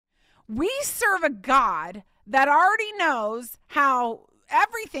We serve a God that already knows how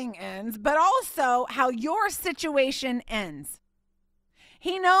everything ends, but also how your situation ends.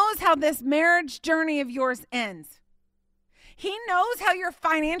 He knows how this marriage journey of yours ends. He knows how your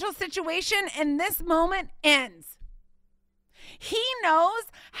financial situation in this moment ends. He knows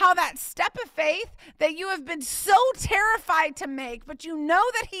how that step of faith that you have been so terrified to make, but you know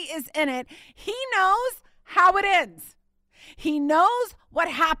that he is in it. He knows how it ends. He knows what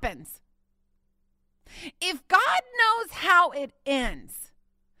happens. If God knows how it ends,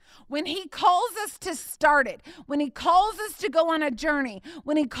 when he calls us to start it, when he calls us to go on a journey,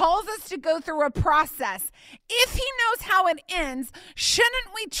 when he calls us to go through a process, if he knows how it ends,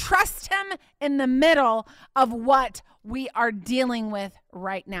 shouldn't we trust him in the middle of what we are dealing with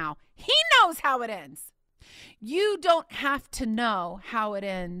right now? He knows how it ends. You don't have to know how it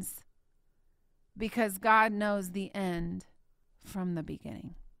ends because God knows the end from the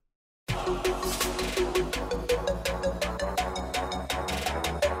beginning.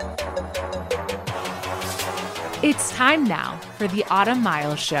 It's time now for the Autumn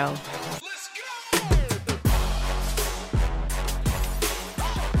Miles Show. Let's go!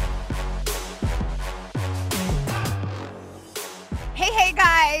 Hey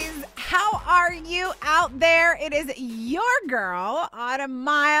guys, how are you out there? It is your girl, Autumn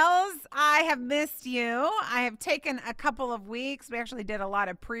Miles. I have missed you. I have taken a couple of weeks. We actually did a lot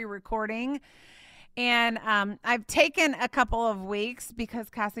of pre-recording. And I've taken a couple of weeks because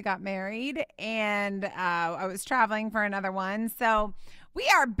Cassie got married and I was traveling for another one. So we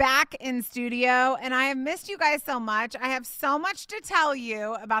are back in studio and I have missed you guys so much. I have so much to tell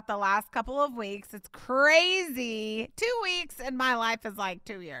you about the last couple of weeks. It's crazy. 2 weeks in my life is like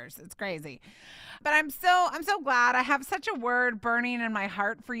 2 years. It's crazy. But I'm so glad. I have such a word burning in my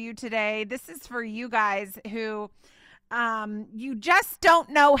heart for you today. This is for you guys who you just don't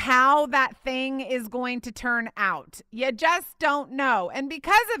know how that thing is going to turn out. You just don't know. And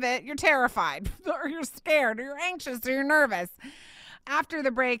because of it, you're terrified or you're scared or you're anxious or you're nervous. After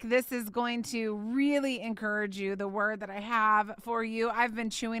the break, this is going to really encourage you, the word that I have for you. I've been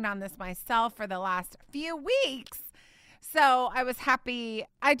chewing on this myself for the last few weeks. So I was happy.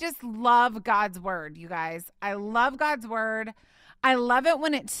 I just love God's word, you guys. I love God's word. I love it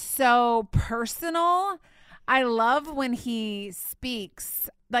when it's so personal. I love when he speaks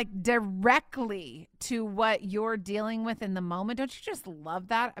like directly to what you're dealing with in the moment. Don't you just love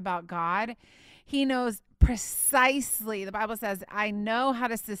that about God? He knows precisely. The Bible says, I know how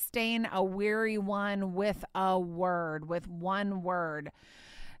to sustain a weary one with a word, with one word.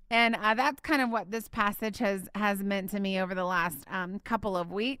 And that's kind of what this passage has meant to me over the last couple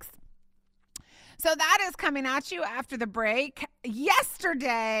of weeks. So that is coming at you after the break.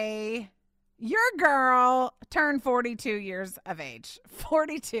 Yesterday, your girl turned 42 years of age.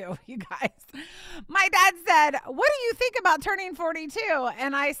 42, you guys. My dad said, what do you think about turning 42?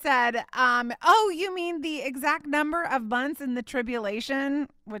 And I said, oh, you mean the exact number of months in the tribulation,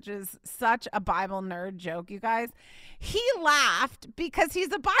 which is such a Bible nerd joke, you guys. He laughed because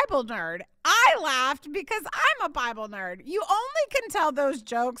he's a Bible nerd. I laughed because I'm a Bible nerd. You only can tell those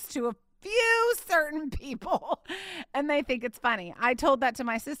jokes to a few certain people and they think it's funny. I told that to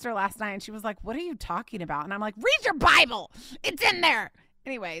my sister last night and she was like, what are you talking about? And I'm like, read your Bible. It's in there.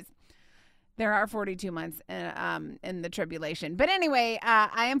 Anyways, there are 42 months in the tribulation. But anyway,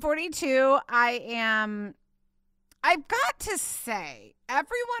 I am 42. I've got to say,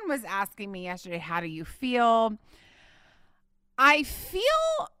 everyone was asking me yesterday, how do you feel? I feel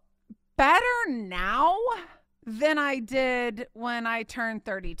better now than I did when I turned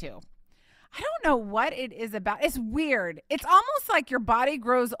 32. I don't know what it is about. It's weird. It's almost like your body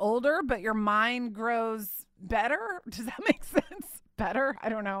grows older, but your mind grows better. Does that make sense? Better? I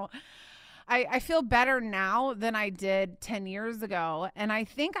don't know. I feel better now than I did 10 years ago. And I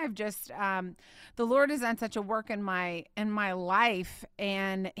think I've just, the Lord has done such a work in my life,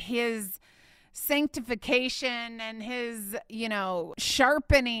 and his sanctification and his,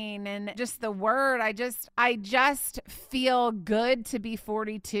 sharpening and just the word. I just feel good to be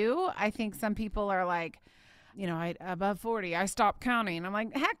 42. I think some people are like, above 40, I stopped counting. I'm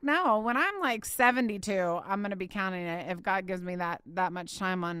like, heck no. When I'm like 72, I'm going to be counting it if God gives me that much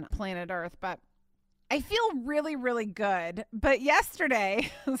time on planet Earth. But I feel really, really good. But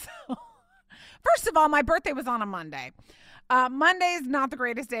yesterday, first of all, my birthday was on a Monday. Monday is not the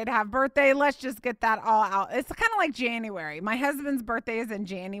greatest day to have birthday. Let's just get that all out. It's kind of like January. My husband's birthday is in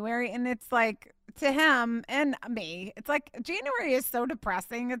January, and it's like, to him and me, it's like January is so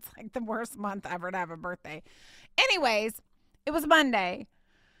depressing. It's like the worst month ever to have a birthday. Anyways, it was Monday.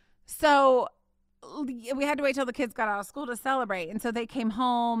 So we had to wait till the kids got out of school to celebrate. And so they came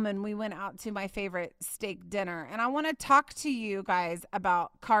home and we went out to my favorite steak dinner. And I want to talk to you guys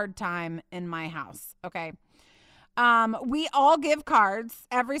about card time in my house. Okay. We all give cards,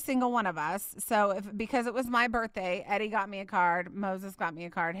 every single one of us. So because it was my birthday, Eddie got me a card, Moses got me a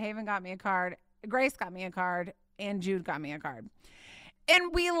card, Haven got me a card, Grace got me a card, and Jude got me a card.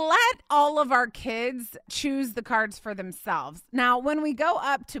 And we let all of our kids choose the cards for themselves. Now, when we go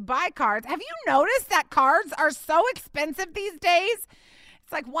up to buy cards, have you noticed that cards are so expensive these days?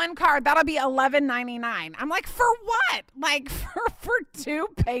 It's like one card, that'll be $11.99. I'm like, for what? Like for 2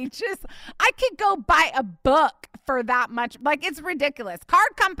 pages? I could go buy a book for that much. Like, it's ridiculous.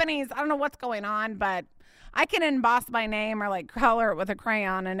 Card companies, I don't know what's going on, but I can emboss my name or like color it with a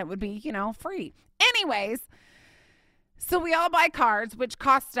crayon and it would be, free. Anyways, so we all buy cards, which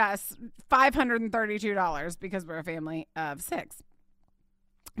cost us $532 because we're a family of 6.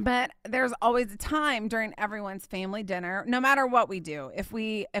 But there's always a time during everyone's family dinner, no matter what we do. If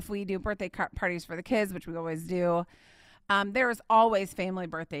we do birthday parties for the kids, which we always do, there is always family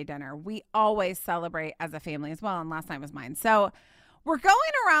birthday dinner. We always celebrate as a family as well. And last night was mine. So we're going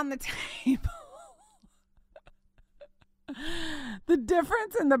around the table. The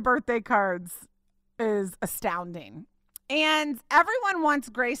difference in the birthday cards is astounding. And everyone wants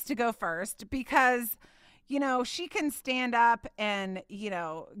Grace to go first because, she can stand up and,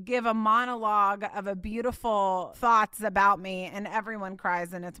 give a monologue of a beautiful thoughts about me and everyone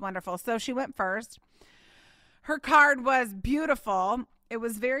cries and it's wonderful. So she went first. Her card was beautiful. It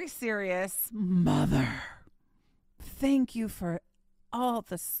was very serious. Mother, thank you for all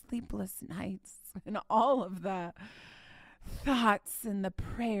the sleepless nights and all of the thoughts and the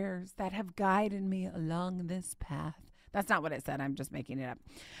prayers that have guided me along this path. That's not what it said. I'm just making it up.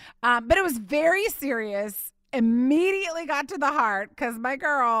 But it was very serious. Immediately got to the heart because my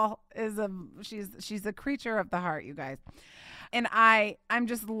girl she's a creature of the heart, you guys. And I'm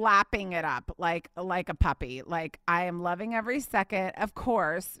just lapping it up like a puppy. Like, I am loving every second. Of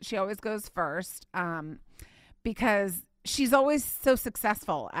course, she always goes first because she's always so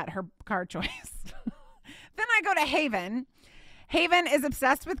successful at her card choice. Then I go to Haven. Haven is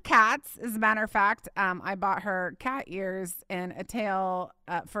obsessed with cats. As a matter of fact, I bought her cat ears and a tail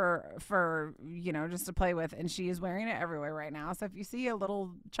for just to play with, and she is wearing it everywhere right now. So if you see a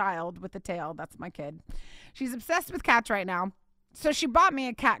little child with a tail, that's my kid. She's obsessed with cats right now. So she bought me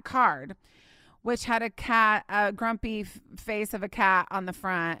a cat card, which had a grumpy face of a cat on the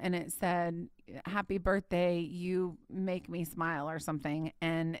front, and it said, "Happy birthday, you make me smile," or something.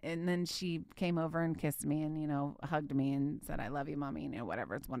 And then she came over and kissed me and, hugged me and said, "I love you, Mommy,"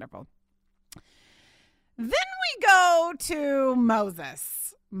 whatever. It's wonderful. Then we go to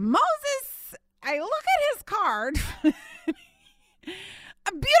Moses. Moses, I look at his card.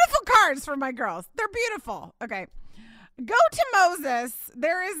 Beautiful cards for my girls. They're beautiful. Okay. Go to Moses.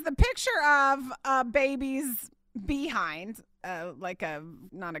 There is the picture of a baby's behind,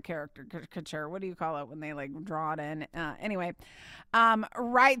 not a caricature. What do you call it when they draw it in? Anyway,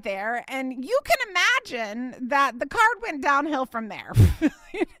 right there. And you can imagine that the card went downhill from there.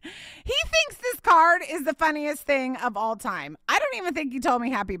 He thinks this card is the funniest thing of all time. I don't even think he told me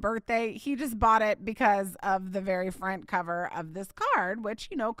happy birthday. He just bought it because of the very front cover of this card, which,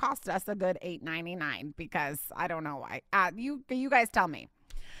 cost us a good $8.99 because I don't know why. You guys tell me.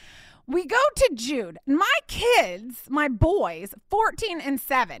 We go to Jude. My kids, my boys, 14 and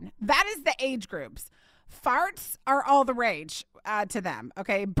 7, that is the age groups. Farts are all the rage to them,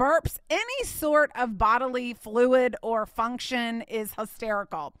 okay? Burps, any sort of bodily fluid or function is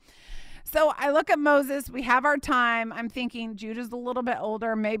hysterical. So I look at Moses. We have our time. I'm thinking Jude is a little bit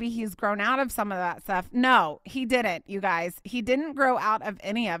older. Maybe he's grown out of some of that stuff. No, he didn't, you guys. He didn't grow out of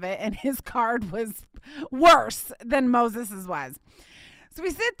any of it, and his card was worse than Moses's was. So we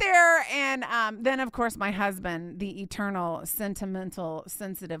sit there, and then, of course, my husband, the eternal, sentimental,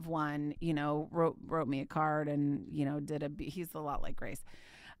 sensitive one, wrote me a card and, he's a lot like Grace.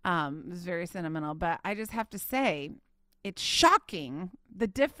 It was very sentimental. But I just have to say, it's shocking the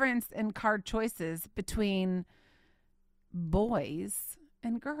difference in card choices between boys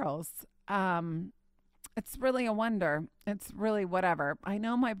and girls. It's really a wonder. It's really whatever. I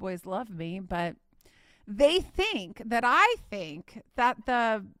know my boys love me, but they think that I think that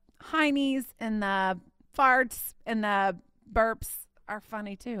the heinies and the farts and the burps are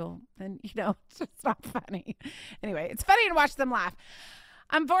funny too. And, it's just not funny. Anyway, it's funny to watch them laugh.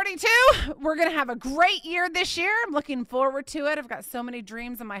 I'm 42. We're going to have a great year this year. I'm looking forward to it. I've got so many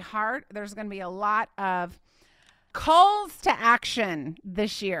dreams in my heart. There's going to be a lot of calls to action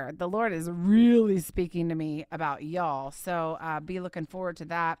this year. The Lord is really speaking to me about y'all. So be looking forward to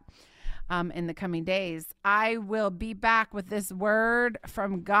that. in the coming days. I will be back with this word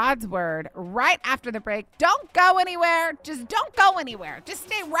from God's word right after the break. Don't go anywhere. Just don't go anywhere. Just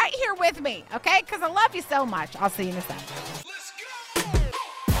stay right here with me, okay? Because I love you so much. I'll see you in a second.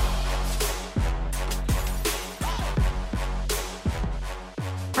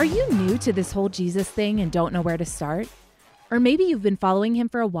 Are you new to this whole Jesus thing and don't know where to start? Or maybe you've been following him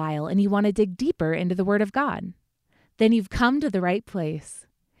for a while and you want to dig deeper into the Word of God? Then you've come to the right place.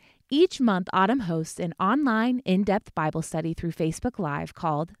 Each month, Autumn hosts an online, in-depth Bible study through Facebook Live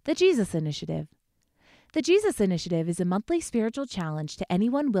called The Jesus Initiative. The Jesus Initiative is a monthly spiritual challenge to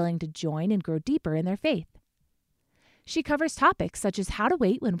anyone willing to join and grow deeper in their faith. She covers topics such as how to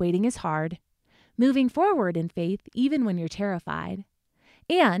wait when waiting is hard, moving forward in faith even when you're terrified,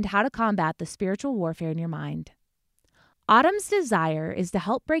 and how to combat the spiritual warfare in your mind. Autumn's desire is to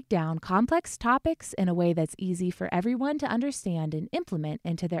help break down complex topics in a way that's easy for everyone to understand and implement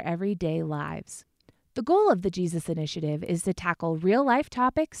into their everyday lives. The goal of the Jesus Initiative is to tackle real-life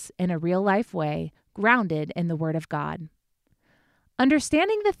topics in a real-life way, grounded in the Word of God.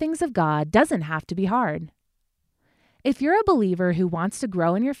 Understanding the things of God doesn't have to be hard. If you're a believer who wants to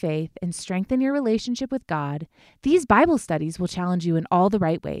grow in your faith and strengthen your relationship with God, these Bible studies will challenge you in all the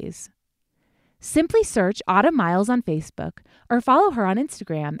right ways. Simply search Autumn Miles on Facebook or follow her on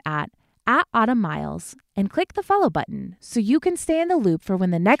Instagram at Autumn Miles and click the follow button so you can stay in the loop for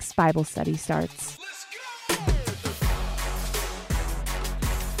when the next Bible study starts.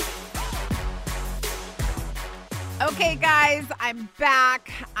 Okay, guys, I'm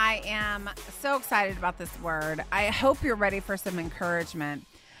back. I am so excited about this word. I hope you're ready for some encouragement.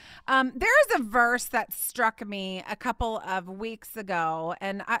 There is a verse that struck me a couple of weeks ago,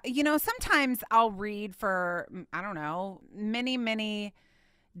 and sometimes I'll read for, many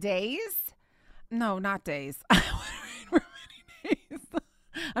days. No, not days. I would read for many days.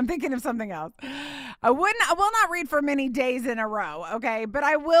 I'm thinking of something else. I will not read for many days in a row, okay? But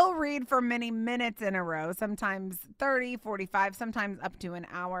I will read for many minutes in a row, sometimes 30, 45, sometimes up to an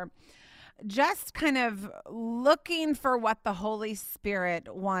hour. Just kind of looking for what the Holy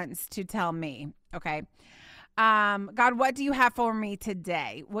Spirit wants to tell me, okay? God, what do you have for me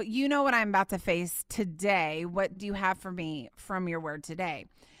today? What I'm about to face today. What do you have for me from your word today?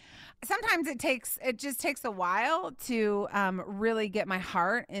 Sometimes it just takes a while to really get my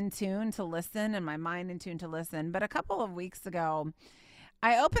heart in tune to listen and my mind in tune to listen. But a couple of weeks ago,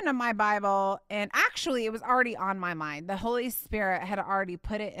 I opened up my Bible and actually it was already on my mind. The Holy Spirit had already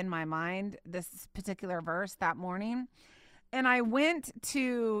put it in my mind, this particular verse that morning. And I went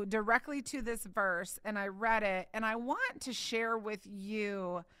directly to this verse and I read it, and I want to share with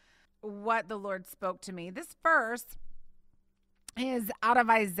you what the Lord spoke to me. This verse is out of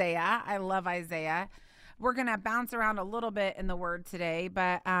Isaiah. I love Isaiah. We're going to bounce around a little bit in the word today,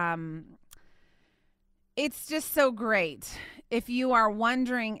 but it's just so great. If you are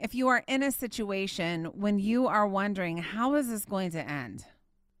in a situation when you are wondering, how is this going to end?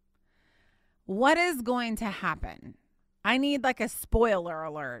 What is going to happen? I need like a spoiler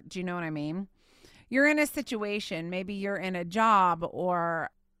alert. Do you know what I mean? You're in a situation, maybe you're in a job, or,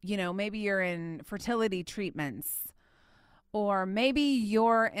 maybe you're in fertility treatments. Or maybe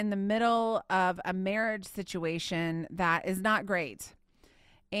you're in the middle of a marriage situation that is not great.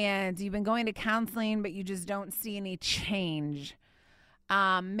 And you've been going to counseling, but you just don't see any change.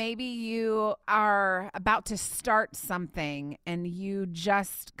 Maybe you are about to start something and you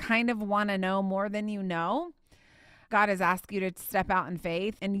just kind of want to know more than you know. God has asked you to step out in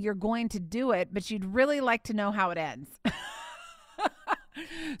faith and you're going to do it, but you'd really like to know how it ends.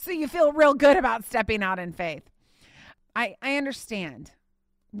 So you feel real good about stepping out in faith. I understand.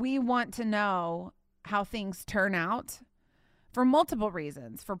 We want to know how things turn out for multiple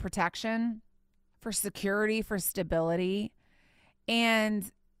reasons, for protection, for security, for stability.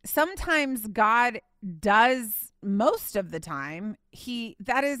 And sometimes God does, most of the time,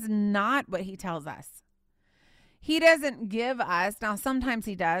 that is not what he tells us. He doesn't give us, now sometimes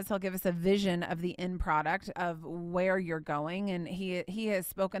he does, he'll give us a vision of the end product of where you're going. And he has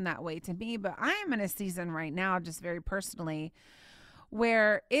spoken that way to me, but I am in a season right now, just very personally,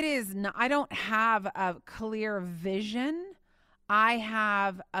 where I don't have a clear vision. I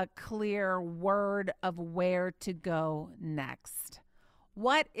have a clear word of where to go next.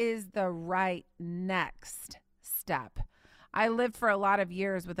 What is the right next step? I lived for a lot of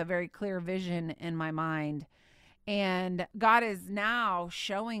years with a very clear vision in my mind. And God is now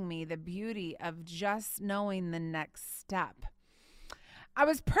showing me the beauty of just knowing the next step. I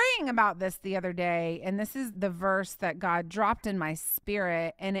was praying about this the other day, and this is the verse that God dropped in my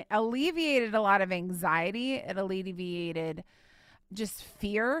spirit, and it alleviated a lot of anxiety. It alleviated just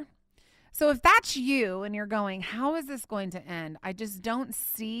fear. So if that's you and you're going, how is this going to end? I just don't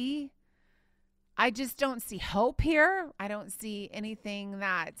see hope here. I don't see anything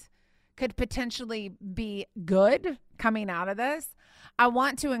that could potentially be good coming out of this. I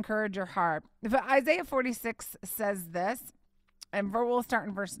want to encourage your heart. If Isaiah 46 says this, and we'll start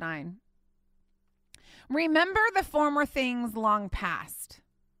in verse 9. Remember the former things long past,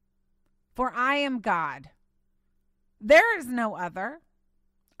 for I am God. There is no other.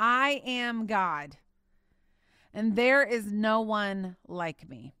 I am God, and there is no one like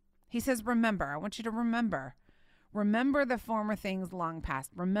me. He says, remember. I want you to remember. Remember the former things long past.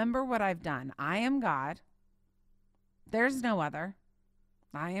 Remember what I've done. I am God. There's no other.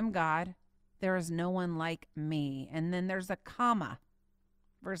 I am God. There is no one like me. And then there's a comma.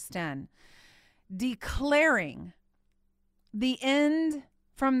 Verse 10. Declaring the end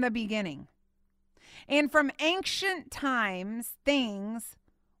from the beginning, and from ancient times things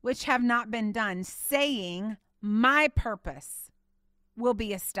which have not been done, saying, my purpose will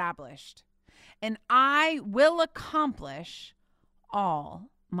be established, and I will accomplish all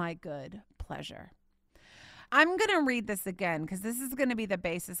my good pleasure. I'm going to read this again because this is going to be the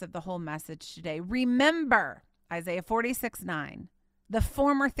basis of the whole message today. Remember, Isaiah 46:9, the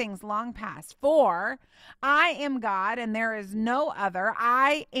former things long past, for I am God and there is no other.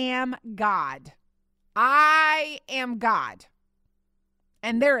 I am God. I am God.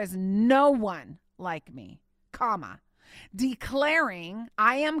 And there is no one like me, comma, declaring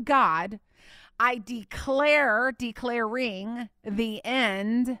I am God. I declaring the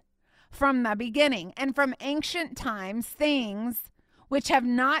end from the beginning, and from ancient times things which have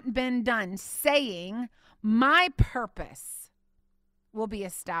not been done, saying, my purpose will be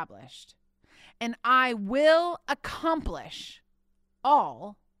established, and I will accomplish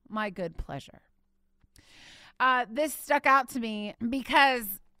all my good pleasure. This stuck out to me because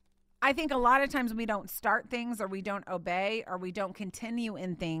I think a lot of times we don't start things, or we don't obey, or we don't continue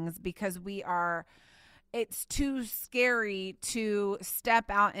in things because it's too scary to step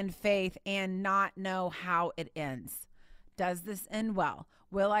out in faith and not know how it ends. Does this end well?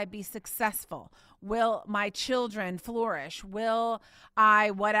 Will I be successful? Will my children flourish? Will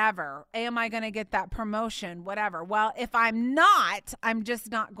I whatever? Am I going to get that promotion? Whatever. Well, if I'm not, I'm just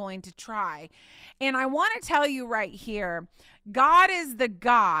not going to try. And I want to tell you right here, God is the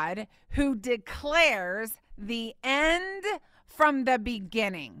God who declares the end from the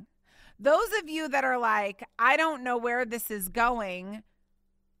beginning. Those of you that are like, I don't know where this is going,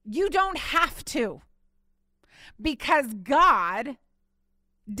 you don't have to, because God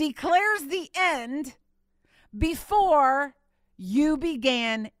declares the end before you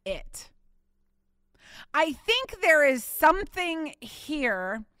began it. I think there is something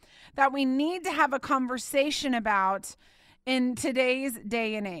here that we need to have a conversation about in today's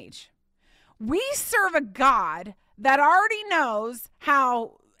day and age. We serve a God that already knows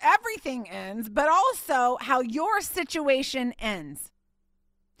how everything ends, but also how your situation ends.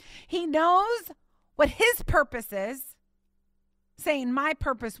 He knows what his purpose is, saying, my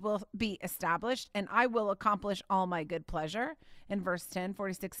purpose will be established and I will accomplish all my good pleasure, in verse 10,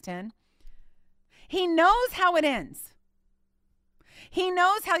 46:10. He knows how it ends. He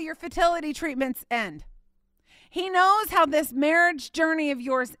knows how your fertility treatments end. He knows how this marriage journey of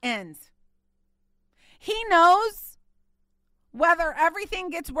yours ends. He knows whether everything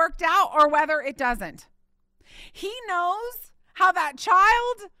gets worked out or whether it doesn't. He knows how that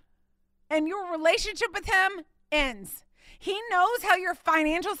child and your relationship with him ends. He knows how your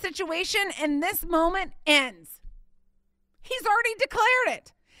financial situation in this moment ends. He's already declared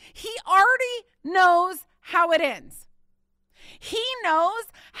it. He already knows how it ends. He knows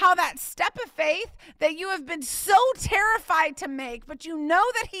how that step of faith that you have been so terrified to make, but you know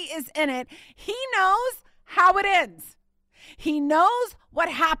that he is in it. He knows how it ends. He knows what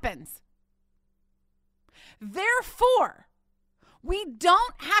happens. Therefore, we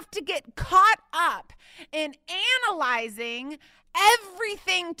don't have to get caught up in analyzing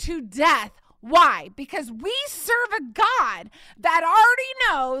everything to death. Why? Because we serve a God that already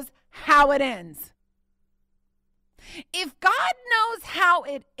knows how it ends. If God knows how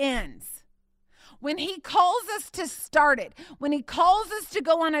it ends, when he calls us to start it, when he calls us to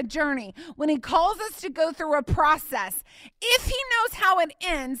go on a journey, when he calls us to go through a process, if he knows how it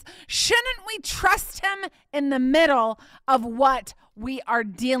ends, shouldn't we trust him in the middle of what we are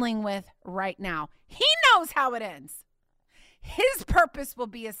dealing with right now? He knows how it ends. His purpose will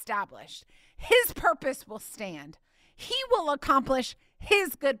be established. His purpose will stand. He will accomplish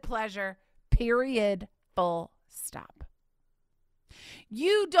his good pleasure, period, full stop.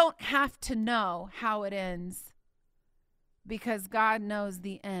 You don't have to know how it ends because God knows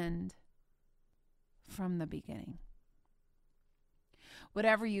the end from the beginning.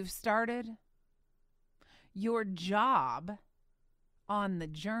 Whatever you've started, your job on the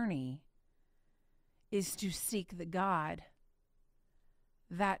journey is to seek the God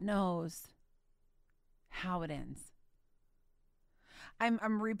that knows how it ends.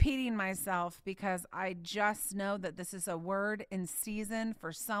 I'm repeating myself because I just know that this is a word in season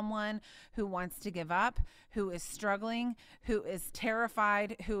for someone who wants to give up, who is struggling, who is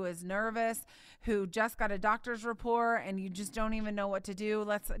terrified, who is nervous, who just got a doctor's report and you just don't even know what to do.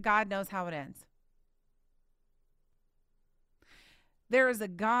 God knows how it ends. There is a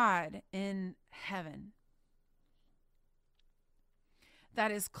God in heaven that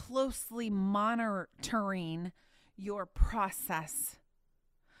is closely monitoring your process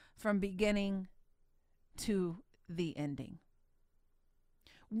from beginning to the ending,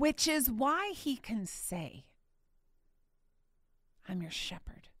 which is why he can say, I'm your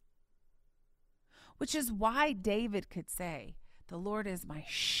shepherd, which is why David could say, the Lord is my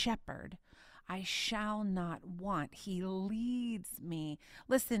shepherd, I shall not want. He leads me.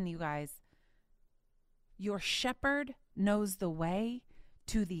 Listen, you guys, your shepherd knows the way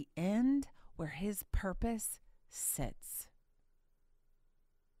to the end where his purpose sits.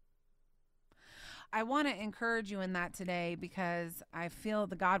 I want to encourage you in that today because I feel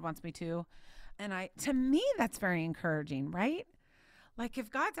that God wants me to. And to me, that's very encouraging, right? Like if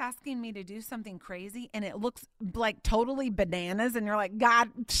God's asking me to do something crazy and it looks like totally bananas and you're like, God,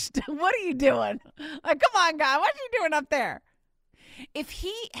 what are you doing? Like, come on, God, what are you doing up there? If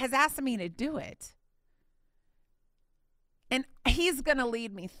he has asked me to do it, and he's going to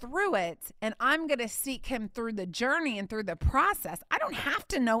lead me through it, and I'm going to seek him through the journey and through the process. I don't have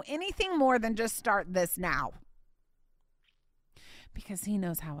to know anything more than just start this now because he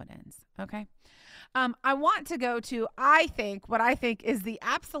knows how it ends, okay? I want to go to, what I think is the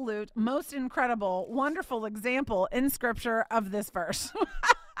absolute most incredible, wonderful example in Scripture of this verse.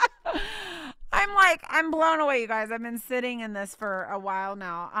 I'm blown away, you guys. I've been sitting in this for a while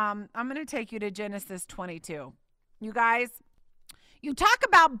now. I'm going to take you to Genesis 22. You guys, you talk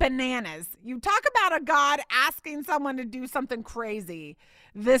about bananas. You talk about a God asking someone to do something crazy.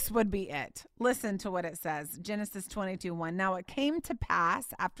 This would be it. Listen to what it says. Genesis 22:1. Now it came to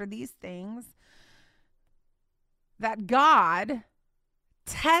pass after these things that God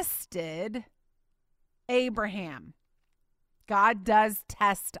tested Abraham. God does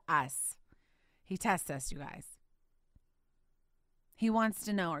test us. He tests us, you guys. He wants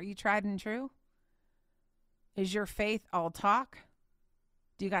to know, are you tried and true? Is your faith all talk?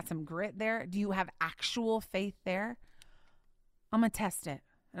 Do you got some grit there? Do you have actual faith there? I'm going to test it.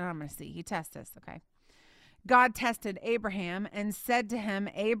 And I'm going to see. He tests us, okay? God tested Abraham and said to him,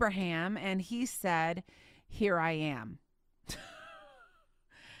 Abraham, and he said, here I am.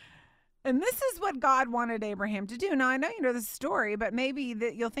 And this is what God wanted Abraham to do. Now, I know you know the story, but maybe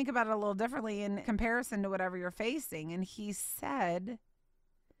that you'll think about it a little differently in comparison to whatever you're facing. And he said,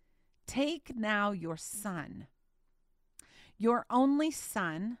 take now your son, your only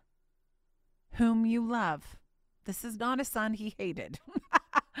son, whom you love. This is not a son he hated.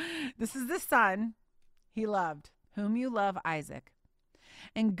 This is the son he loved, whom you love, Isaac.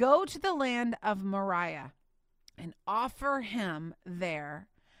 And go to the land of Moriah and offer him there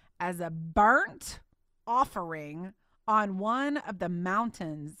as a burnt offering on one of the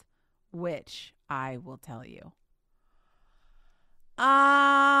mountains, which I will tell you.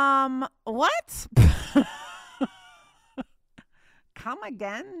 What? Come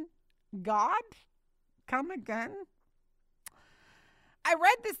again? God? Come again? I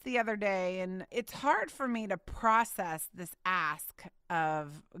read this the other day, and it's hard for me to process this ask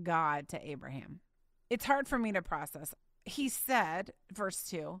of God to Abraham. It's hard for me to process. He said, verse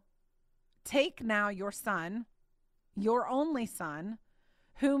 2, take now your son, your only son,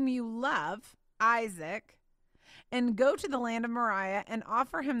 whom you love, Isaac, and go to the land of Moriah and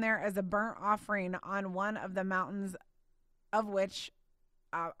offer him there as a burnt offering on one of the mountains of which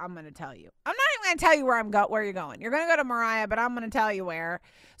I'm going to tell you. I'm not even going to tell you where you're going. You're going to go to Moriah, but I'm going to tell you where.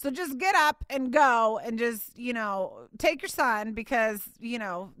 So just get up and go and just, take your son because,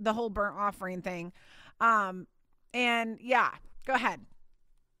 the whole burnt offering thing. And yeah, go ahead.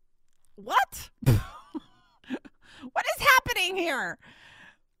 What? What is happening here?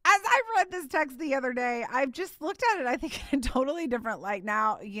 As I read this text the other day, I've just looked at it, I think, in a totally different light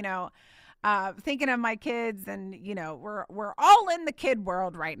now, thinking of my kids and, we're all in the kid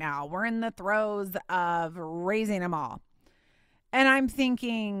world right now. We're in the throes of raising them all. And I'm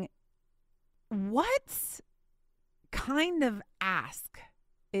thinking, what kind of ask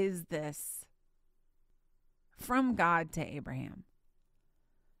is this from God to Abraham?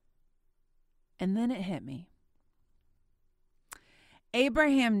 And then it hit me.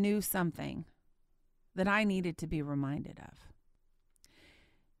 Abraham knew something that I needed to be reminded of.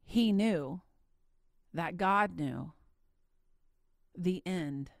 He knew that God knew the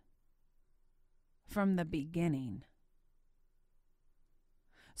end from the beginning.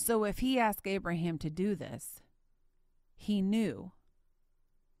 So if he asked Abraham to do this, he knew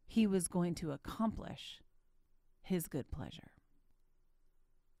he was going to accomplish his good pleasure.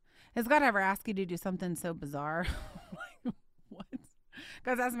 Has God ever asked you to do something so bizarre? Like, what?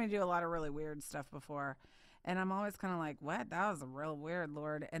 God's asked me to do a lot of really weird stuff before. And I'm always kind of like, what? That was real weird,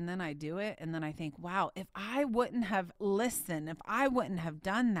 Lord. And then I do it. And then I think, wow, if I wouldn't have listened, if I wouldn't have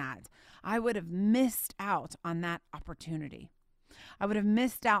done that, I would have missed out on that opportunity. I would have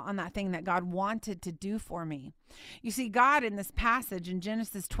missed out on that thing that God wanted to do for me. You see, God in this passage in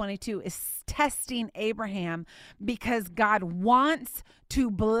Genesis 22 is testing Abraham because God wants to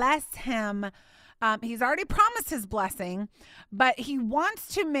bless him. He's already promised his blessing, but he wants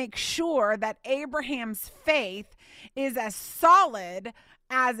to make sure that Abraham's faith is as solid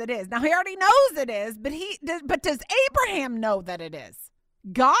as it is. Now, he already knows it is, but does Abraham know that it is?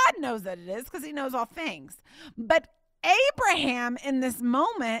 God knows that it is because he knows all things. But Abraham in this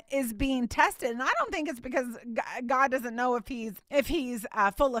moment is being tested, and I don't think it's because God doesn't know if he's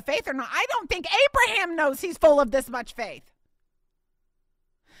full of faith or not. I don't think Abraham knows he's full of this much faith.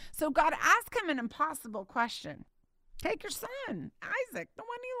 So God asked him an impossible question. Take your son, Isaac, the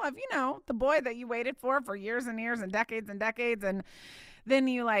one you love, the boy that you waited for years and years and decades, and then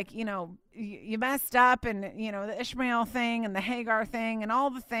you you messed up, and the Ishmael thing and the Hagar thing and all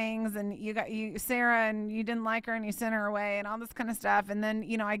the things, and you got Sarah and you didn't like her and you sent her away and all this kind of stuff, and then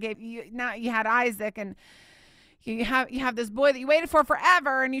I gave you, now you had Isaac, and you have this boy that you waited for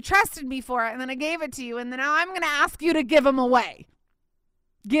forever and you trusted me for it, and then I gave it to you, and then now I'm going to ask you to give him away,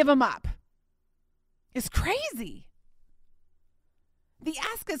 give him up. It's crazy. The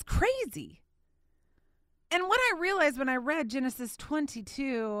ask is crazy. And what I realized when I read Genesis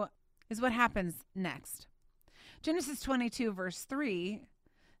 22 is what happens next. Genesis 22 verse 3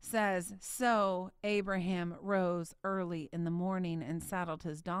 says, "So Abraham rose early in the morning and saddled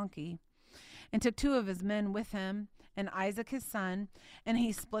his donkey and took 2 of his men with him and Isaac his son, and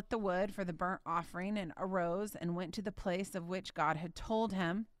he split the wood for the burnt offering and arose and went to the place of which God had told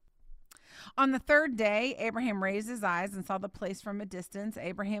him. On the 3rd day, Abraham raised his eyes and saw the place from a distance.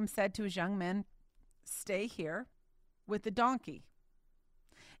 Abraham said to his young men, 'Stay here with the donkey,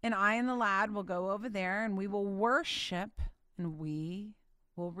 and I and the lad will go over there, and we will worship, and we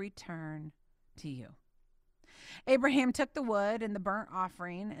will return to you.' Abraham took the wood and the burnt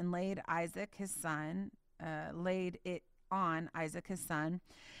offering and laid it on Isaac his son,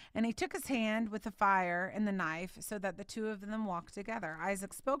 and he took his hand with the fire and the knife, so that the 2 of them walked together.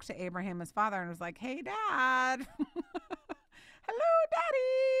 Isaac spoke to Abraham his father and was like, 'Hey, Dad.' 'Hello,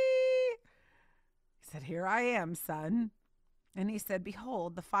 Daddy.' He said, 'Here I am, son.' And he said,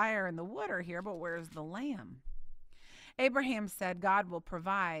 'Behold, the fire and the wood are here, but where's the lamb?' Abraham said, 'God will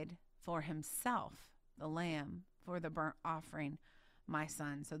provide for himself the lamb for the burnt offering, my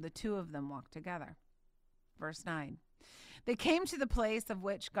son.' So the 2 of them walked together." Verse 9. They came to the place of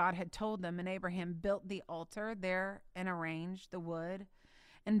which God had told them, and Abraham built the altar there and arranged the wood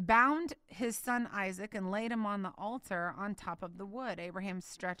and bound his son Isaac and laid him on the altar on top of the wood. Abraham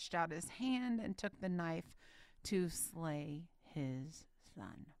stretched out his hand and took the knife to slay his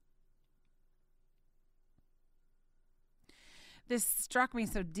son. This struck me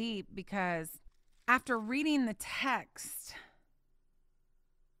so deep because after reading the text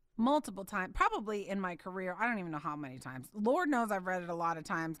multiple times, probably in my career, I don't even know how many times. Lord knows I've read it a lot of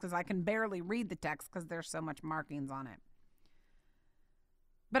times because I can barely read the text because there's so much markings on it.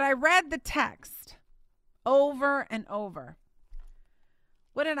 But I read the text over and over.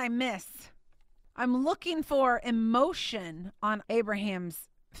 What did I miss? I'm looking for emotion on Abraham's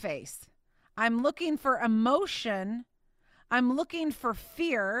face. I'm looking for emotion. I'm looking for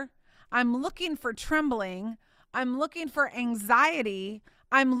fear. I'm looking for trembling. I'm looking for anxiety.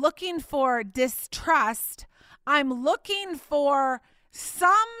 I'm looking for distrust. I'm looking for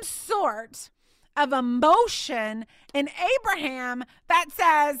some sort of emotion in Abraham that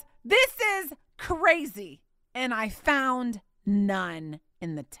says, this is crazy. And I found none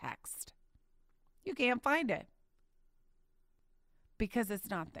in the text. You can't find it because it's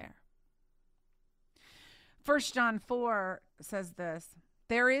not there. 1 John 4 says this,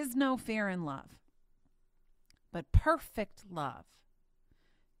 "There is no fear in love, but perfect love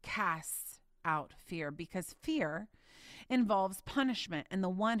casts out fear, because fear involves punishment, and the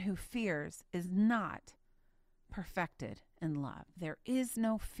one who fears is not perfected in love. There is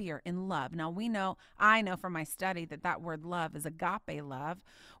no fear in love. Now I know from my study that word love is agape love.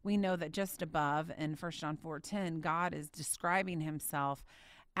 We know that just above in 1 John 4:10, God is describing himself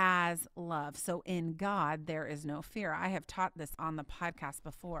as love. So in God, there is no fear. I have taught this on the podcast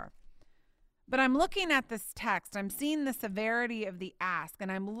before. But I'm looking at this text, I'm seeing the severity of the ask,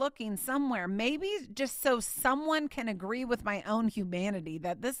 and I'm looking somewhere, maybe just so someone can agree with my own humanity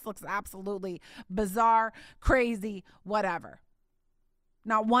that this looks absolutely bizarre, crazy, whatever.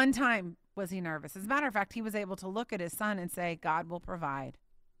 Not one time was he nervous. As a matter of fact, he was able to look at his son and say, God will provide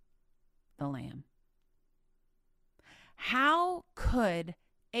the lamb. How could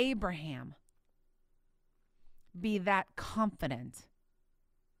Abraham be that confident?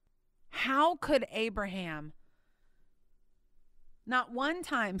 How could Abraham not one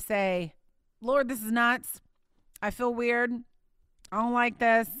time say, Lord, this is nuts. I feel weird. I don't like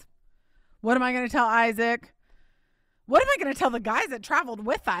this. What am I going to tell Isaac? What am I going to tell the guys that traveled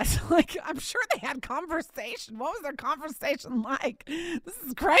with us? Like, I'm sure they had conversation. What was their conversation like? This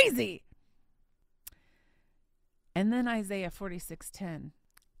is crazy. And then Isaiah 46:10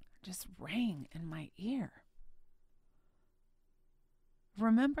 just rang in my ear.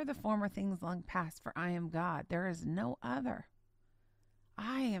 Remember the former things long past, for I am God. There is no other.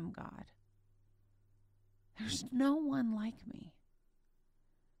 I am God. There's no one like me.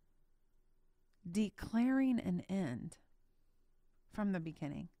 Declaring an end from the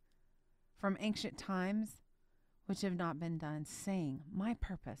beginning, from ancient times which have not been done, saying, my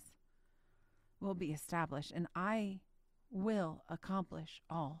purpose will be established, and I will accomplish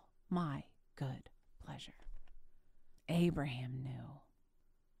all my good pleasure. Abraham knew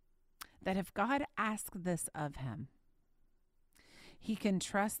that if God asked this of him, he can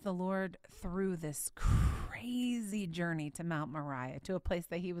trust the Lord through this crazy journey to Mount Moriah, to a place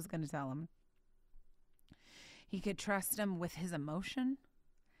that he was going to tell him. He could trust him with his emotion.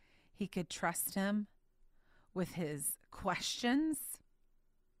 He could trust him with his questions.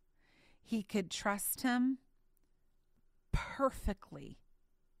 He could trust him perfectly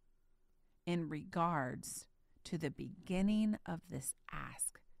in regards to the beginning of this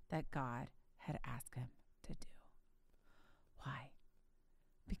ask that God had asked him to do. Why?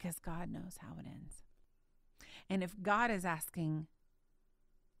 Because God knows how it ends. And if God is asking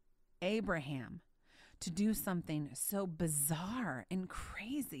Abraham to do something so bizarre and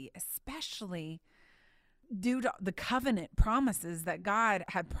crazy, especially due to the covenant promises that God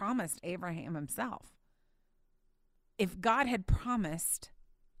had promised Abraham himself, if God had promised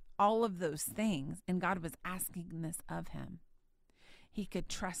all of those things and God was asking this of him, he could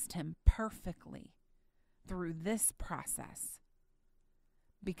trust him perfectly through this process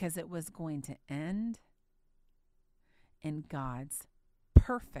because it was going to end in God's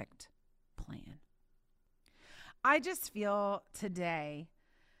perfect plan. I just feel today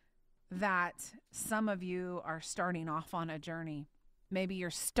that some of you are starting off on a journey. Maybe you're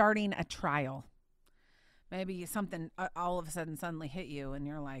starting a trial. Maybe something all of a sudden suddenly hit you and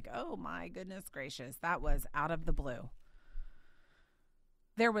you're like, oh my goodness gracious, that was out of the blue.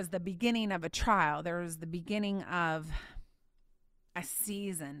 There was the beginning of a trial. There was the beginning of a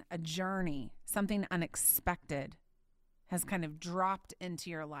season, a journey, something unexpected has kind of dropped into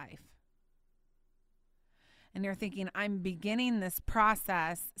your life. And you're thinking, I'm beginning this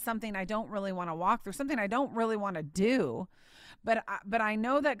process, something I don't really want to walk through, something I don't really want to do. But I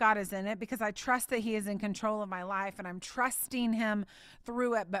know that God is in it because I trust that he is in control of my life and I'm trusting him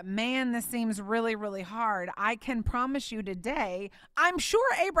through it. But man, this seems really, really hard. I can promise you today, I'm sure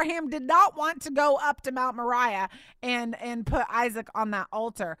Abraham did not want to go up to Mount Moriah and put Isaac on that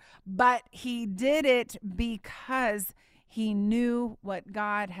altar, but he did it because he knew what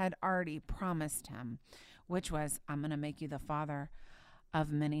God had already promised him, which was, I'm going to make you the father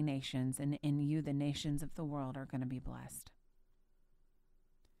of many nations, and in you the nations of the world are going to be blessed.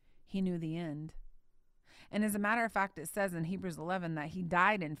 He knew the end. And as a matter of fact, it says in Hebrews 11 that he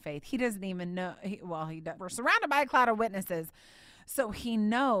died in faith. He doesn't even know. We're surrounded by a cloud of witnesses. So he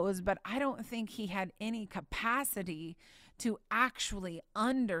knows, but I don't think he had any capacity to actually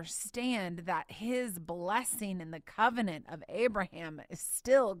understand that his blessing in the covenant of Abraham is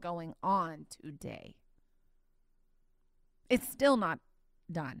still going on today. It's still not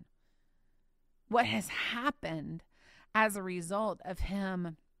done. What has happened as a result of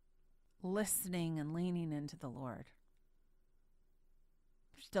him listening and leaning into the Lord,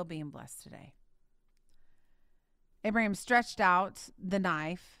 still being blessed today. Abraham stretched out the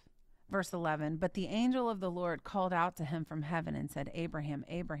knife, verse 11, but the angel of the Lord called out to him from heaven and said, Abraham,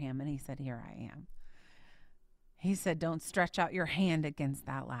 Abraham. And he said, here I am. He said, don't stretch out your hand against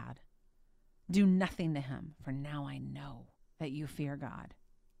that lad. Do nothing to him, for now I know that you fear God,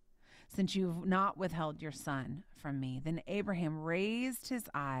 since you've not withheld your son from me." Then Abraham raised his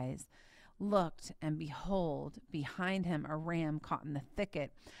eyes, looked, and behold, behind him a ram caught in the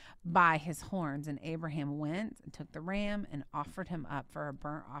thicket by his horns. And Abraham went and took the ram and offered him up for a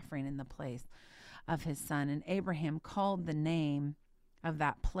burnt offering in the place of his son. And Abraham called the name of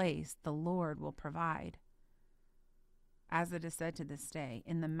that place, "The Lord will provide," as it is said to this day,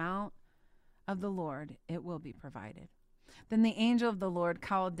 "In the mount of the Lord it will be provided." Then the angel of the Lord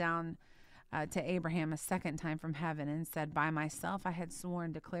called down to Abraham a second time from heaven and said, "By myself I had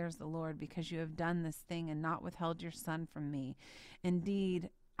sworn, declares the Lord, because you have done this thing and not withheld your son from me. Indeed,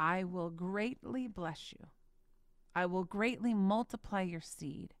 I will greatly bless you. I will greatly multiply your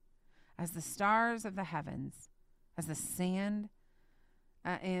seed as the stars of the heavens, as the sand,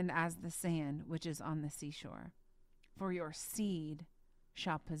 and as the sand which is on the seashore. For your seed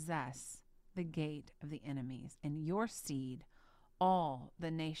shall possess the gate of the enemies, and your seed all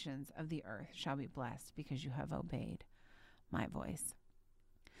the nations of the earth shall be blessed, because you have obeyed my voice."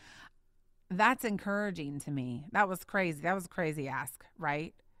 That's encouraging to me. That was crazy. That was a crazy ask,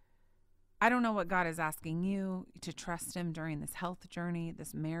 right? I don't know what God is asking you to trust him during this health journey,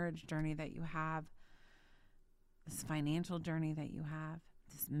 this marriage journey that you have, this financial journey that you have,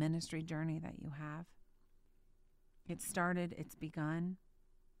 this ministry journey that you have. It started, it's begun.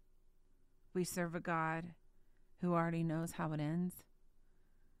 We serve a God who already knows how it ends.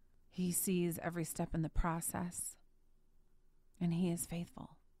 He sees every step in the process, and he is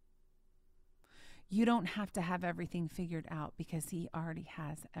faithful. You don't have to have everything figured out, because he already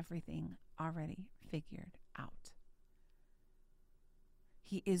has everything already figured out.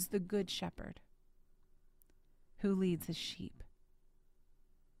 He is the good shepherd who leads his sheep.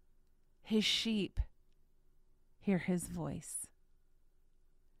 His sheep hear his voice.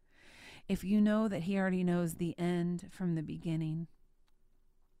 If you know that he already knows the end from the beginning,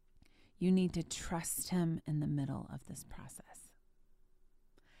 you need to trust him in the middle of this process.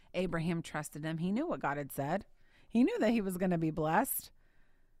 Abraham trusted him. He knew what God had said. He knew that he was going to be blessed.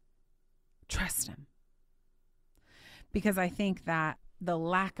 Trust him. Because I think that the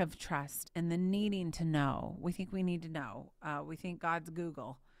lack of trust and the needing to know, we think we need to know. We think God's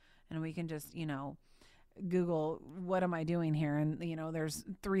Google, and we can just, Google, what am I doing here? And, there's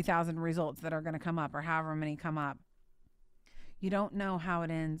 3,000 results that are going to come up, or however many come up. You don't know how it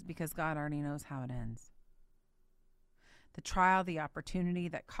ends, because God already knows how it ends. The trial, the opportunity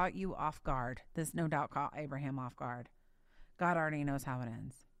that caught you off guard, this no doubt caught Abraham off guard. God already knows how it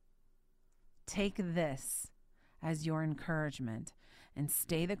ends. Take this as your encouragement and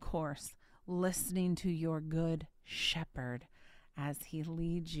stay the course, listening to your good shepherd as he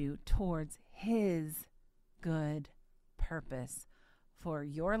leads you towards his good purpose for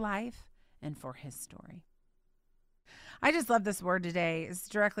your life and for his story. I just love this word today. It's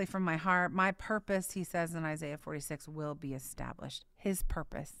directly from my heart. My purpose, he says in Isaiah 46, will be established. His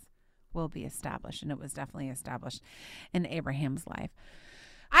purpose will be established, and it was definitely established in Abraham's life.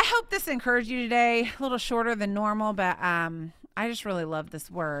 I hope this encouraged you today. A little shorter than normal, but I just really love this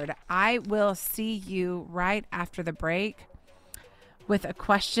word. I will see you right after the break with a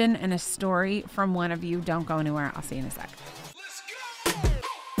question and a story from one of you. Don't go anywhere. I'll see you in a sec.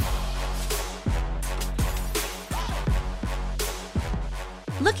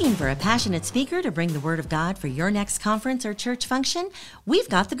 Looking for a passionate speaker to bring the Word of God for your next conference or church function? We've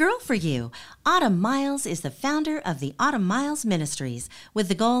got the girl for you. Autumn Miles is the founder of the Autumn Miles Ministries, with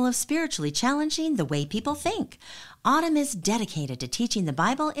the goal of spiritually challenging the way people think. Autumn is dedicated to teaching the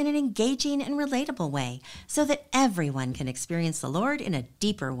Bible in an engaging and relatable way, so that everyone can experience the Lord in a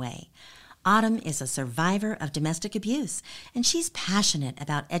deeper way. Autumn is a survivor of domestic abuse, and she's passionate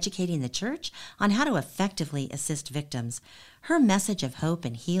about educating the church on how to effectively assist victims. Her message of hope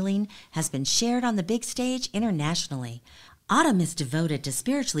and healing has been shared on the big stage internationally. Autumn is devoted to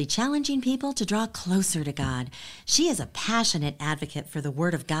spiritually challenging people to draw closer to God. She is a passionate advocate for the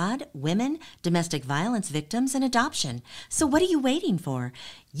Word of God, women, domestic violence victims, and adoption. So what are you waiting for?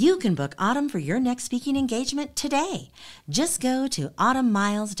 You can book Autumn for your next speaking engagement today. Just go to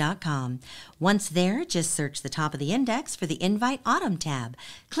autumnmiles.com. Once there, just search the top of the index for the Invite Autumn tab.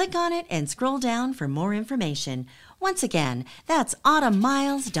 Click on it and scroll down for more information. Once again, that's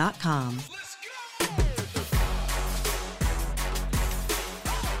autumnmiles.com.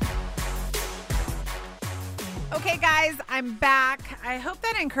 Okay, guys, I'm back. I hope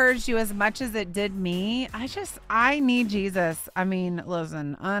that encouraged you as much as it did me. I need Jesus. I mean,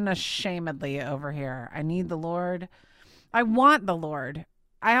 listen, unashamedly over here. I need the Lord. I want the Lord.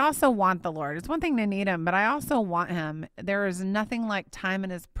 I also want the Lord. It's one thing to need him, but I also want him. There is nothing like time in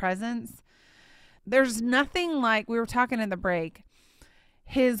his presence There's nothing like, we were talking in the break,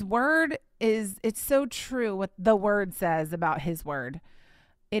 his word it's so true what the word says about his word.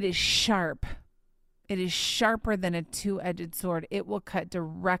 It is sharp. It is sharper than a two-edged sword. It will cut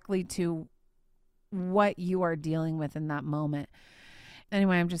directly to what you are dealing with in that moment.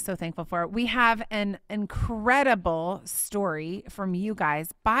 Anyway, I'm just so thankful for it. We have an incredible story from you guys.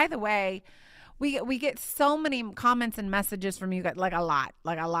 By the way, we get so many comments and messages from you guys, like a lot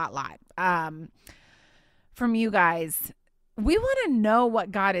from you guys. We want to know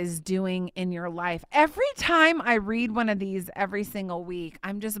what God is doing in your life. Every time I read one of these every single week,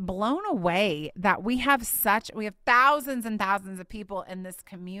 I'm just blown away that we have thousands and thousands of people in this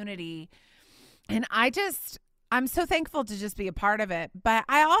community. And I'm so thankful to just be a part of it. But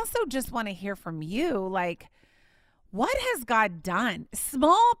I also just want to hear from you. Like, what has God done?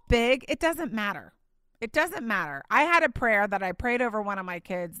 Small, big, it doesn't matter. It doesn't matter. I had a prayer that I prayed over one of my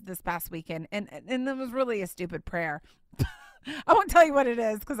kids this past weekend, and it was really a stupid prayer. I won't tell you what it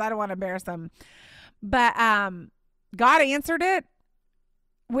is because I don't want to embarrass them. But God answered it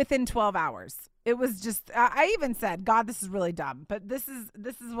within 12 hours. It was just, I even said, God, this is really dumb, but this is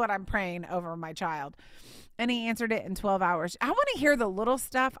what I'm praying over my child. And he answered it in 12 hours. I want to hear the little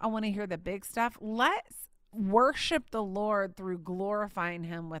stuff. I want to hear the big stuff. Let's worship the Lord through glorifying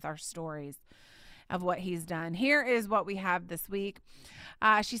him with our stories of what he's done. Here is what we have this week.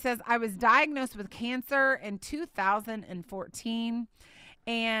 She says, I was diagnosed with cancer in 2014,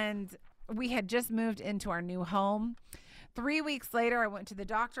 and we had just moved into our new home. 3 weeks later, I went to the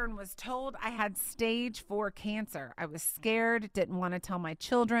doctor and was told I had stage 4 cancer. I was scared, didn't want to tell my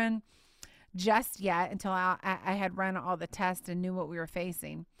children just yet until I had run all the tests and knew what we were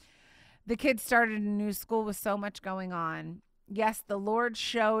facing. The kids started a new school with so much going on. Yes, the Lord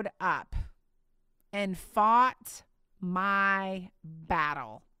showed up and fought my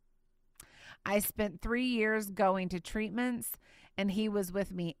battle. I spent 3 years going to treatments, and he was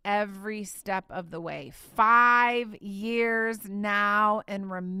with me every step of the way. 5 years now in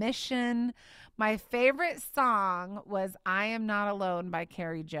remission. My favorite song was I Am Not Alone by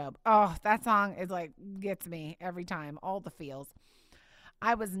Carrie Job. Oh, that song is like, gets me every time, all the feels.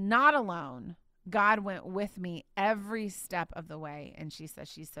 I was not alone. God went with me every step of the way. And she says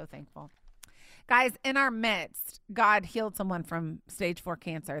she's so thankful. Guys, in our midst, God healed someone from stage 4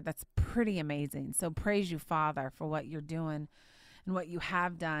 cancer. That's pretty amazing. So praise you, Father, for what you're doing and what you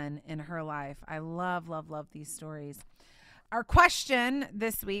have done in her life. I love, love, love these stories. Our question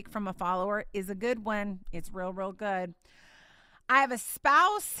this week from a follower is a good one. It's real, real good. I have a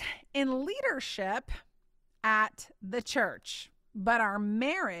spouse in leadership at the church, but our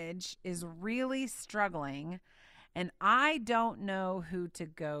marriage is really struggling, and I don't know who to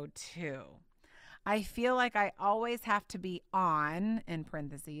go to. I feel like I always have to be on, in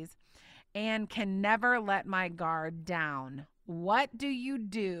parentheses, and can never let my guard down. What do you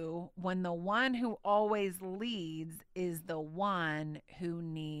do when the one who always leads is the one who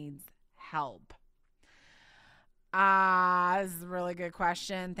needs help? This is a really good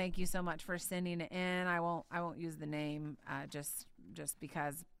question. Thank you so much for sending it in. I won't use the name just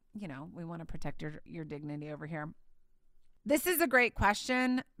because, you know, we want to protect your dignity over here. This is a great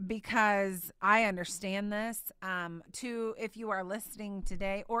question because I understand this. If you are listening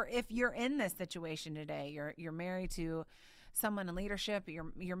today, or if you're in this situation today, you're married to someone in leadership,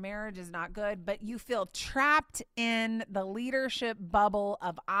 your marriage is not good, but you feel trapped in the leadership bubble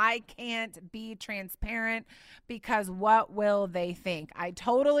of I can't be transparent because what will they think? I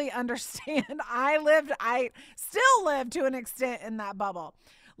totally understand. I still live to an extent in that bubble.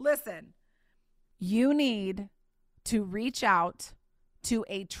 Listen, you need to reach out to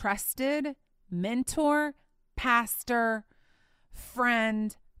a trusted mentor, pastor,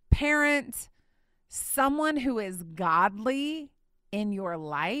 friend, parent, someone who is godly in your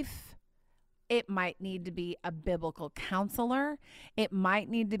life. It might need to be a biblical counselor. It might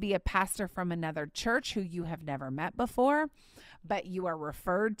need to be a pastor from another church who you have never met before, but you are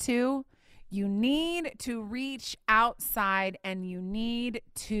referred to. You need to reach outside and you need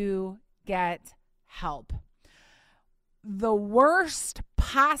to get help. The worst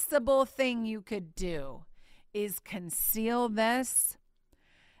possible thing you could do is conceal this.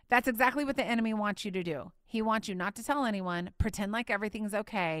 That's exactly what the enemy wants you to do. He wants you not to tell anyone, pretend like everything's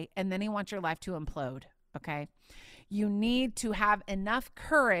okay, and then he wants your life to implode, okay? You need to have enough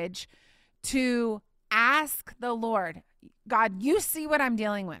courage to ask the Lord, God, you see what I'm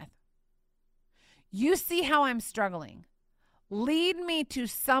dealing with. You see how I'm struggling. Lead me to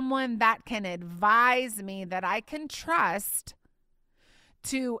someone that can advise me, that I can trust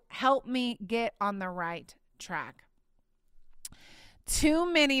to help me get on the right track.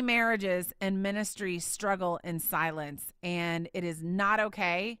 Too many marriages and ministries struggle in silence, and it is not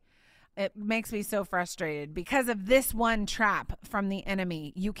okay. It makes me so frustrated because of this one trap from the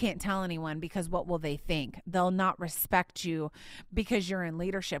enemy. You can't tell anyone because what will they think? They'll not respect you because you're in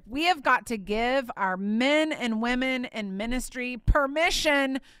leadership. We have got to give our men and women in ministry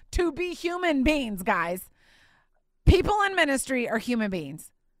permission to be human beings, guys. People in ministry are human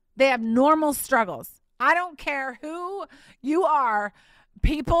beings. They have normal struggles. I don't care who you are.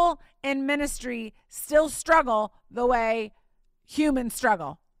 People in ministry still struggle the way humans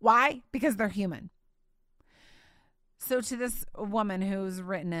struggle. Why? Because they're human. So to this woman who's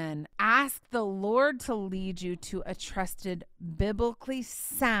written in, ask the Lord to lead you to a trusted, biblically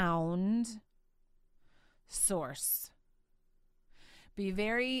sound source. Be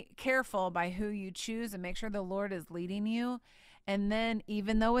very careful by who you choose and make sure the Lord is leading you. And then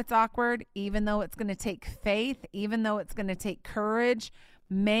even though it's awkward, even though it's going to take faith, even though it's going to take courage,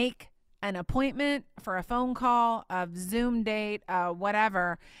 make an appointment for a phone call, a Zoom date,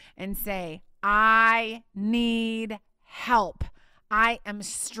 whatever, and say, I need help. I am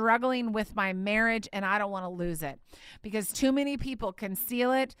struggling with my marriage and I don't want to lose it, because too many people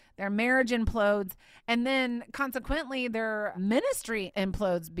conceal it. Their marriage implodes, and then consequently their ministry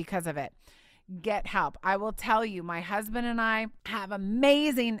implodes because of it. Get help. I will tell you, my husband and I have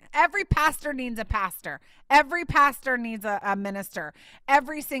amazing, every pastor needs a pastor. Every pastor needs a minister.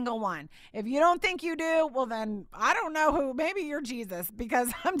 Every single one. If you don't think you do, well then I don't know who, maybe you're Jesus,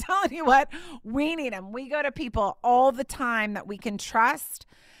 because I'm telling you what, we need them. We go to people all the time that we can trust,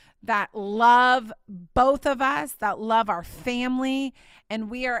 that love both of us, that love our family, and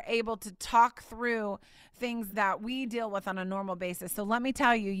we are able to talk through things that we deal with on a normal basis. So let me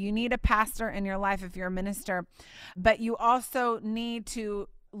tell you, you need a pastor in your life if you're a minister, but you also need to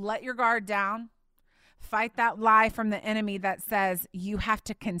let your guard down. Fight that lie from the enemy that says you have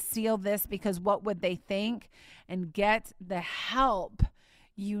to conceal this because what would they think, and get the help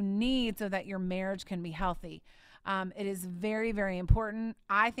you need so that your marriage can be healthy. It is very, very important.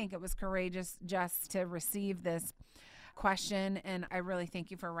 I think it was courageous just to receive this question, and I really thank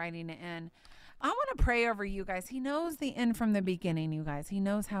you for writing it in. I want to pray over you guys. He knows the end from the beginning, you guys. He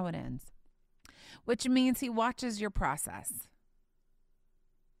knows how it ends, which means he watches your process.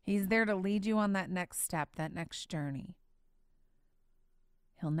 He's there to lead you on that next step, that next journey.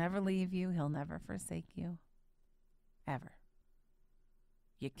 He'll never leave you. He'll never forsake you, ever.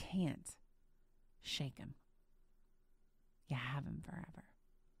 You can't shake him. You have him forever.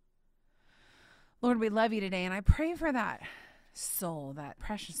 Lord, we love you today, and I pray for that soul, that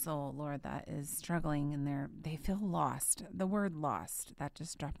precious soul, Lord, that is struggling and they feel lost. The word lost, that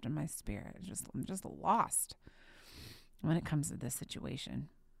just dropped in my spirit. I'm just lost when it comes to this situation.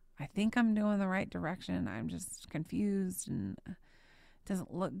 I think I'm doing the right direction. I'm just confused and it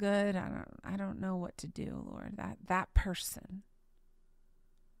doesn't look good. I don't know what to do, Lord. That person.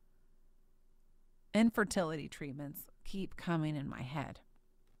 Infertility treatments keep coming in my head.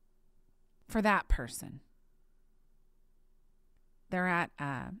 For that person. They're at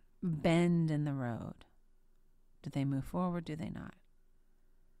a bend in the road. Do they move forward? Do they not?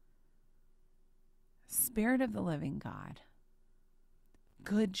 Spirit of the living God,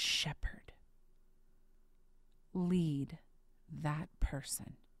 Good Shepherd, lead that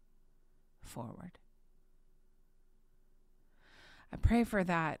person forward. I pray for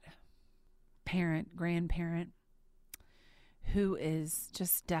that parent, grandparent, who is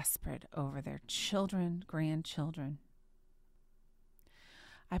just desperate over their children, grandchildren.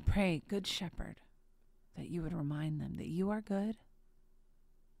 I pray, Good Shepherd, that you would remind them that you are good.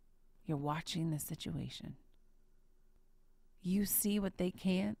 You're watching the situation. You see what they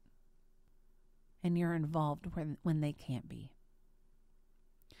can't, and you're involved when they can't be.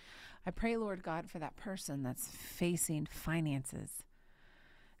 I pray, Lord God, for that person that's facing finances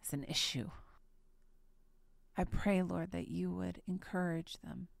as an issue. I pray, Lord, that you would encourage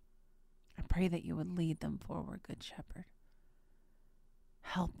them. I pray that you would lead them forward, Good Shepherd.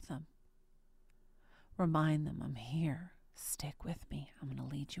 Help them. Remind them, I'm here. Stick with me. I'm going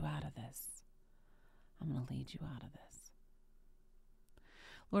to lead you out of this. I'm going to lead you out of this.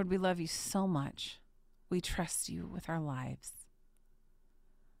 Lord, we love you so much. We trust you with our lives.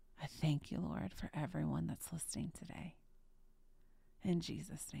 I thank you, Lord, for everyone that's listening today. In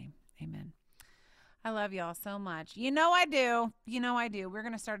Jesus' name, amen. I love y'all so much. You know I do. You know I do. We're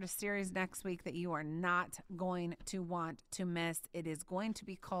going to start a series next week that you are not going to want to miss. It is going to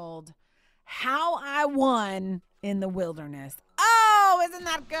be called How I Won in the Wilderness. Oh, isn't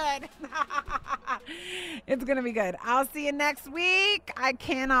that good? It's going to be good. I'll see you next week. I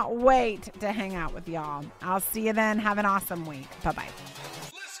cannot wait to hang out with y'all. I'll see you then. Have an awesome week. Bye-bye.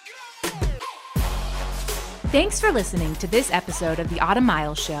 Thanks for listening to this episode of the Autumn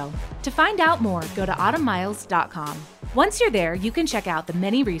Miles Show. To find out more, go to autumnmiles.com. Once you're there, you can check out the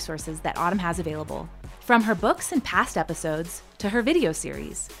many resources that Autumn has available. From her books and past episodes to her video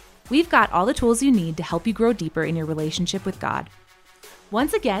series, we've got all the tools you need to help you grow deeper in your relationship with God.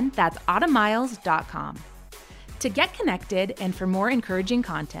 Once again, that's autumnmiles.com. To get connected and for more encouraging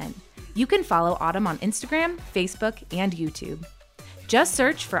content, you can follow Autumn on Instagram, Facebook, and YouTube. Just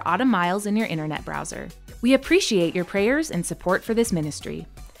search for Autumn Miles in your internet browser. We appreciate your prayers and support for this ministry.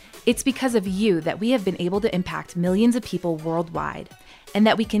 It's because of you that we have been able to impact millions of people worldwide, and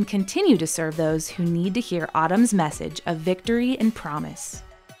that we can continue to serve those who need to hear Autumn's message of victory and promise.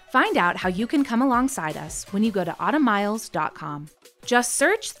 Find out how you can come alongside us when you go to autumnmiles.com. Just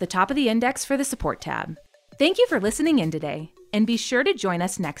search the top of the index for the support tab. Thank you for listening in today, and be sure to join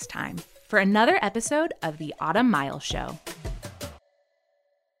us next time for another episode of the Autumn Miles Show.